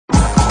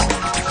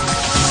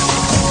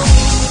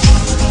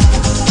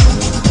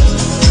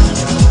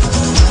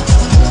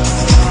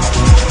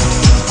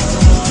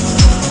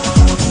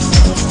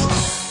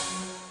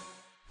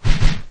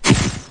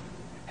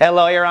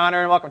Hello, Your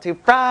Honor, and welcome to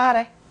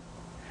Friday.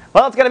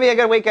 Well, it's going to be a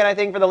good weekend, I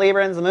think, for the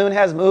Librans. The moon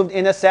has moved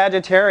into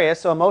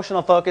Sagittarius, so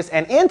emotional focus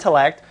and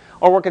intellect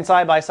are working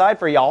side by side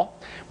for y'all.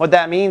 What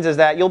that means is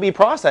that you'll be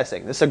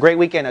processing. This is a great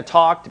weekend to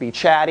talk, to be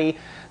chatty,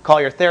 call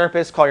your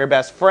therapist, call your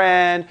best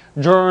friend,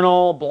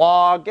 journal,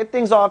 blog, get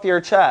things off your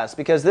chest,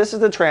 because this is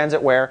the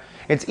transit where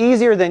it's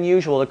easier than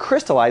usual to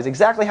crystallize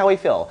exactly how we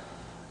feel.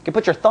 You can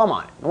put your thumb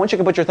on it. And once you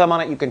can put your thumb on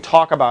it, you can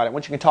talk about it.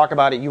 Once you can talk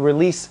about it, you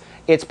release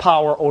its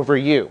power over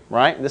you,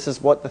 right? This is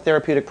what the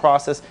therapeutic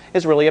process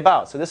is really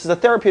about. So this is a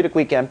therapeutic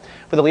weekend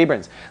for the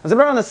Librans. As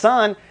we're on the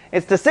sun,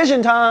 it's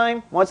decision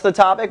time. What's the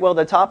topic? Well,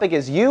 the topic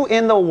is you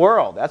in the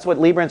world. That's what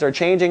Librans are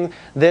changing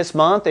this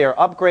month. They are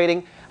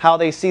upgrading how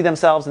they see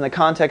themselves in the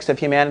context of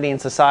humanity and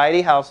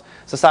society, how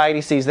society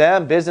sees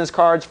them, business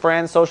cards,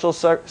 friends, social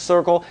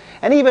circle,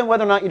 and even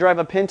whether or not you drive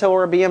a Pinto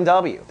or a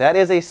BMW. That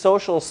is a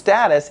social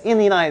status in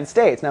the United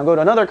States. Now go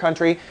to another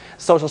country,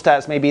 social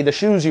status may be the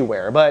shoes you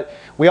wear, but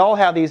we all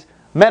have these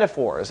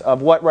metaphors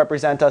of what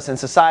represent us in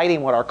society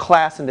and what our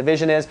class and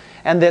division is,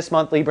 and this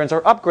month Librans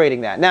are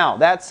upgrading that. Now,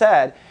 that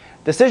said,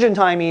 decision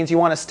time means you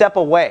want to step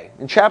away.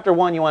 In chapter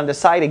 1, you want to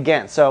decide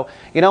against. So,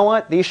 you know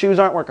what? These shoes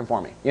aren't working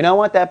for me. You know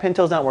what? That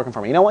Pinto's not working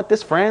for me. You know what?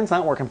 This friend's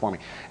not working for me.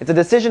 It's a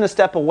decision to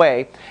step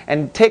away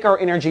and take our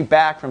energy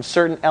back from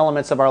certain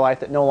elements of our life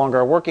that no longer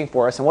are working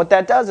for us. And what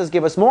that does is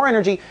give us more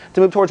energy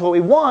to move towards what we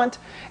want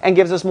and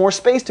gives us more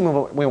space to move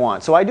what we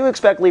want. So I do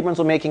expect Librans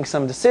will be making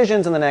some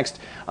decisions in the next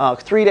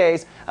 3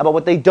 days about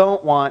what they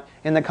don't want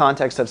in the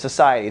context of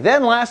society.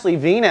 Then lastly,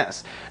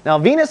 Venus. Now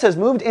Venus has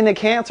moved into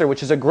Cancer,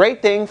 which is a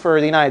great thing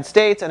for the United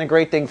States and a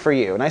great thing for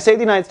you. And I say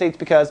the United States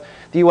because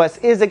the U.S.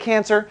 is a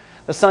Cancer.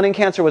 The sun in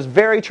Cancer was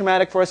very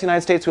traumatic for us in the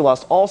United States. We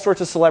lost all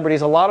sorts of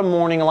celebrities, a lot of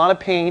mourning, a lot of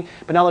pain.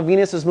 But now that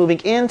Venus is moving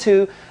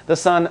into the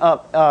sun,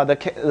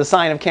 the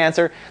sign of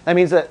Cancer, that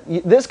means that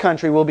this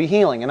country will be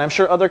healing. And I'm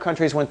sure other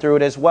countries went through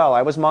it as well.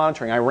 I was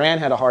monitoring. Iran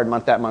had a hard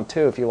month that month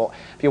too, if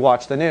you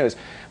watch the news.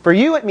 For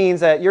you, it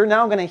means that you're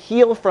now going to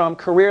heal from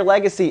career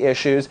legacy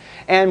issues.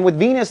 And with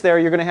Venus there,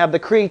 you're going to have the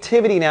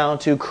creativity now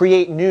to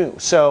create new.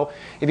 So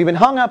if you've been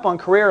hung up on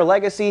career or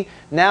legacy,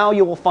 now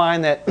you will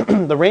find that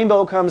the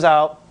rainbow comes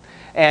out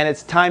and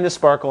it's time to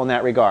sparkle in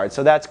that regard.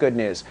 So that's good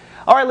news.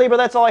 All right, Libra,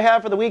 that's all I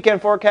have for the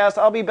weekend forecast.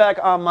 I'll be back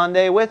on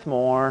Monday with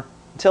more.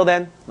 Until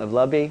then, live,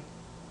 love, be.